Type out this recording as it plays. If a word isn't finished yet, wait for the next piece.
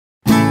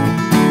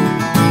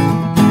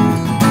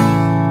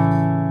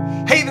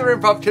there,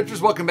 improv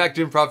tipsters. Welcome back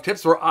to Improv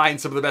Tips, where I and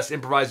some of the best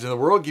improvisers in the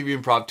world give you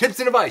improv tips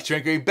and advice to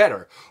make you a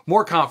better,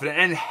 more confident,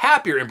 and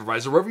happier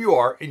improviser wherever you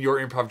are in your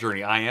improv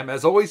journey. I am,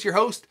 as always, your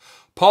host,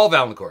 Paul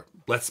Vaillancourt.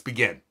 Let's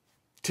begin.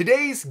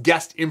 Today's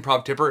guest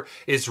improv tipper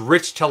is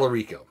Rich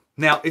Talarico.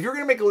 Now, if you're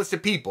going to make a list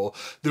of people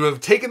that have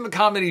taken the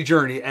comedy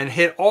journey and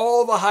hit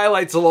all the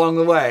highlights along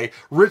the way,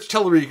 Rich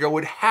Talarico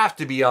would have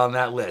to be on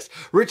that list.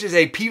 Rich is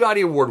a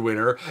Peabody Award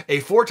winner, a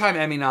 4-time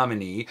Emmy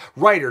nominee,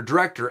 writer,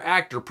 director,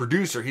 actor,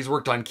 producer. He's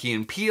worked on Key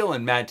and Peele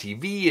and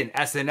MADtv and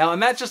SNL,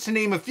 and that's just to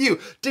name a few.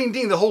 Ding,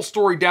 ding, the whole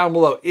story down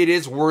below. It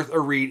is worth a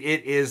read.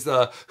 It is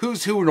the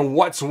who's who and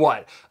what's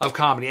what of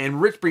comedy,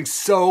 and Rich brings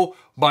so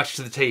much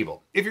to the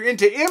table. If you're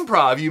into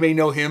improv, you may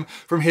know him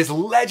from his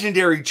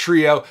legendary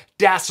trio,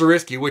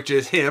 Dasariski, which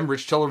is him,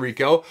 Rich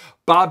Talarico,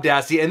 Bob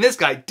Dassey, and this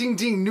guy, ding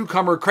ding,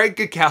 newcomer, Craig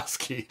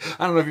Kukowski.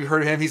 I don't know if you've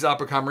heard of him. He's an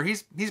uppercomer.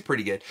 He's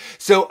pretty good.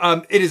 So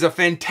it is a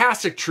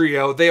fantastic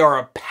trio. They are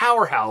a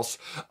powerhouse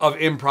of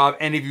improv,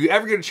 and if you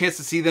ever get a chance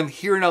to see them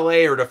here in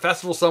LA or at a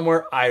festival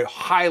somewhere, I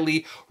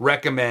highly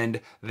recommend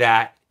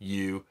that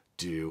you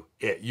do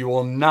it. You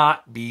will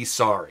not be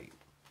sorry.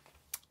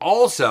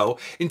 Also,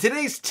 in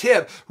today's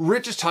tip,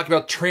 Rich is talking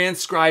about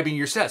transcribing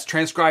your sets,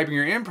 transcribing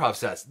your improv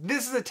sets.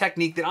 This is a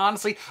technique that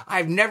honestly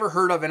I've never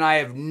heard of and I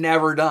have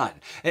never done.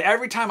 And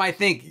every time I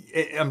think,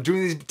 I'm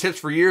doing these tips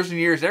for years and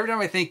years, every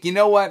time I think, you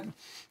know what?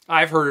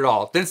 I've heard it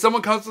all. Then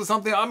someone comes with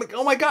something, I'm like,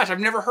 oh my gosh,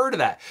 I've never heard of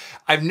that.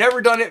 I've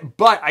never done it,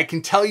 but I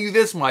can tell you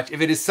this much. If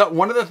it is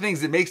one of the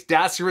things that makes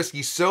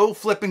Dasariski so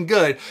flippin'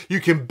 good, you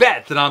can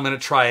bet that I'm going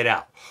to try it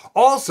out.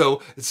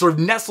 Also, sort of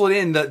nestled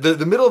in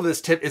the middle of this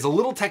tip is a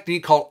little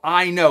technique called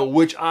I Know,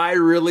 which I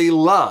really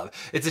love.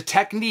 It's a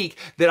technique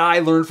that I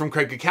learned from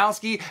Craig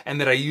Kukowski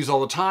and that I use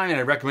all the time and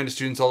I recommend to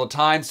students all the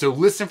time. So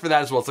listen for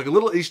that as well. It's like a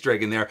little Easter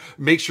egg in there.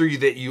 Make sure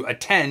that you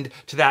attend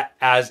to that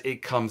as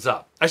it comes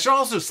up. I should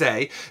also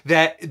say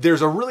that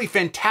there's a really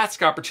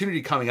fantastic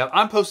opportunity coming up.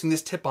 I'm posting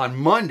this tip on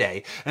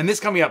Monday, and this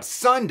coming up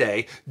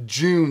Sunday,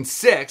 June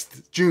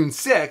 6th,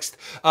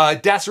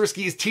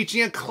 Dasariski is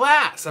teaching a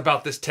class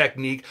about this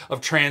technique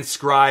of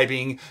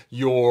transcribing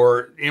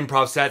your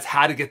improv sets,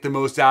 how to get the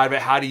most out of it,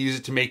 how to use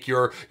it to make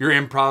your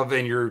improv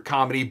and your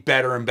comedy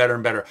better and better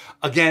and better.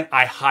 Again,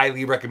 I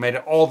highly recommend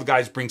it. All the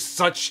guys bring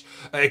such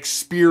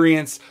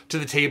experience to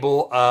the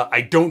table.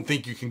 I don't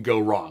think you can go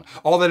wrong.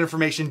 All that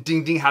information,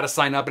 ding ding, how to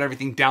sign up and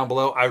everything down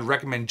below. I would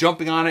recommend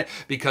jumping on it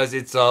because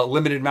it's a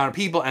limited amount of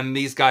people and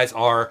these guys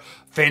are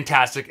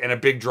fantastic and a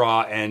big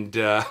draw, and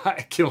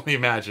I can only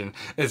imagine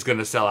it's going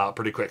to sell out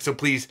pretty quick. So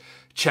please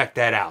check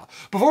that out.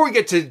 Before we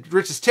get to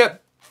Rich's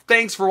tip,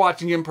 thanks for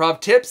watching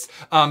Improv Tips.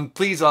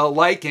 Please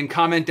like and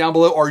comment down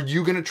below. Are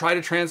you going to try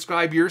to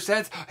transcribe your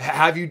sets?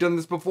 Have you done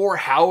this before?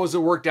 How has it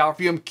worked out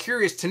for you? I'm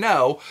curious to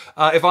know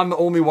if I'm the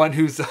only one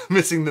who's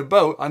missing the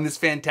boat on this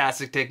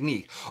fantastic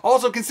technique.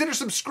 Also, consider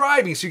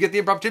subscribing so you get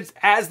the Improv Tips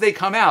as they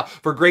come out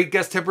for great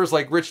guest tippers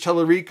like Rich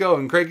Talarico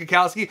and Craig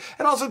Kukowski,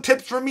 and also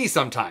tips from me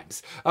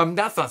sometimes.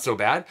 That's not so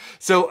bad.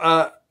 So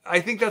I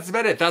think that's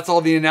about it. That's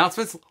all the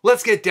announcements.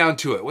 Let's get down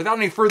to it. Without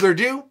any further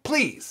ado,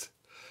 please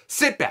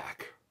sit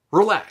back,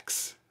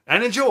 relax,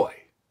 and enjoy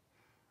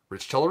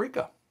Rich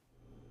Talarico.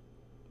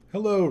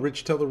 Hello,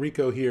 Rich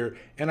Talarico here,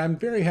 and I'm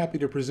very happy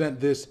to present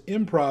this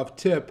improv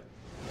tip,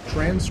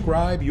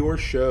 Transcribe Your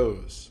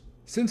Shows.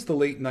 Since the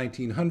late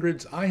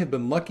 1900s, I have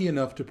been lucky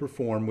enough to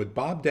perform with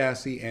Bob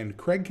Dassey and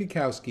Craig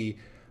Kukowski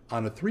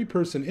on a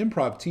 3-person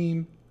improv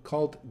team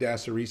called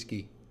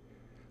Dasariski.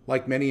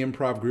 Like many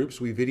improv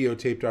groups, we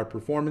videotaped our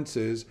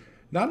performances,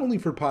 not only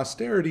for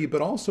posterity,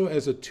 but also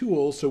as a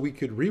tool so we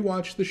could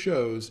rewatch the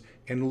shows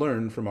and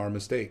learn from our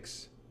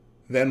mistakes.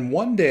 Then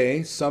one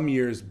day, some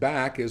years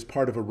back, as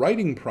part of a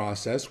writing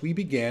process, we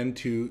began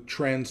to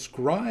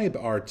transcribe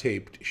our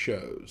taped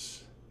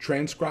shows.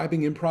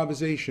 Transcribing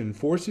improvisation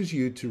forces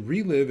you to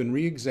relive and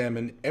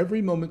re-examine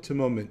every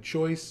moment-to-moment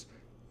choice,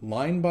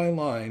 line by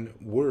line,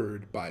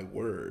 word by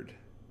word.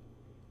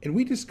 And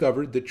we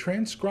discovered that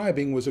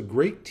transcribing was a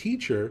great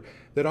teacher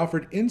that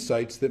offered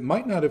insights that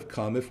might not have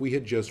come if we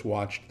had just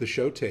watched the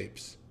show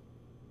tapes.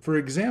 For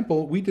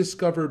example, we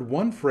discovered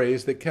one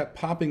phrase that kept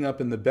popping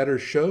up in the better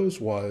shows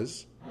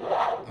was,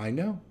 I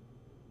know.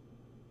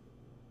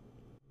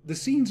 The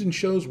scenes in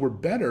shows were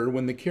better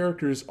when the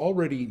characters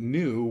already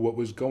knew what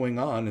was going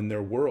on in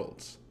their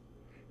worlds.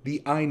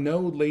 The I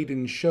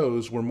know-laden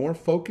shows were more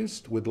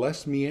focused with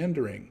less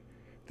meandering.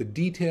 The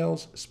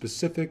details,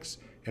 specifics,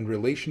 and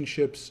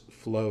relationships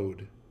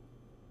flowed.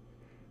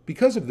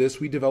 Because of this,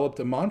 we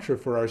developed a mantra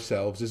for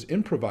ourselves as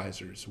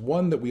improvisers,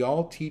 one that we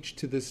all teach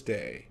to this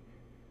day.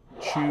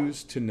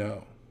 Choose to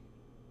know.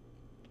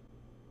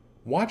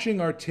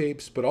 Watching our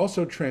tapes, but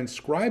also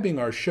transcribing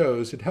our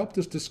shows, had helped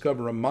us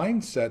discover a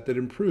mindset that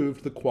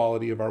improved the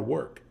quality of our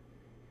work.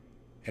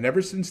 And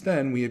ever since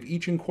then, we have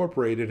each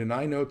incorporated an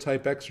I know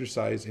type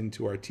exercise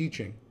into our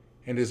teaching.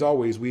 And as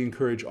always, we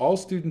encourage all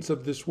students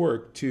of this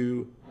work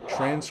to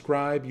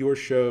transcribe your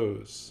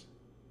shows.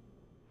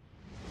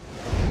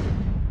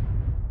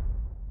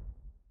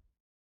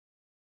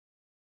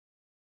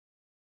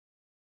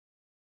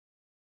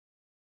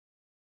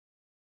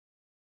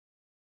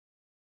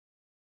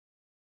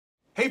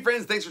 Hey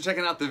friends, thanks for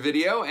checking out the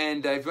video,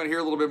 and if you want to hear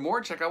a little bit more,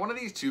 check out one of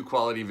these two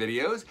quality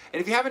videos.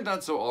 And if you haven't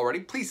done so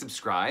already, please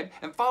subscribe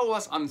and follow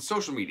us on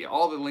social media.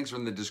 All the links are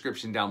in the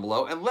description down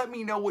below, and let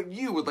me know what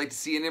you would like to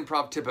see an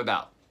improv tip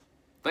about.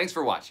 Thanks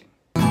for watching.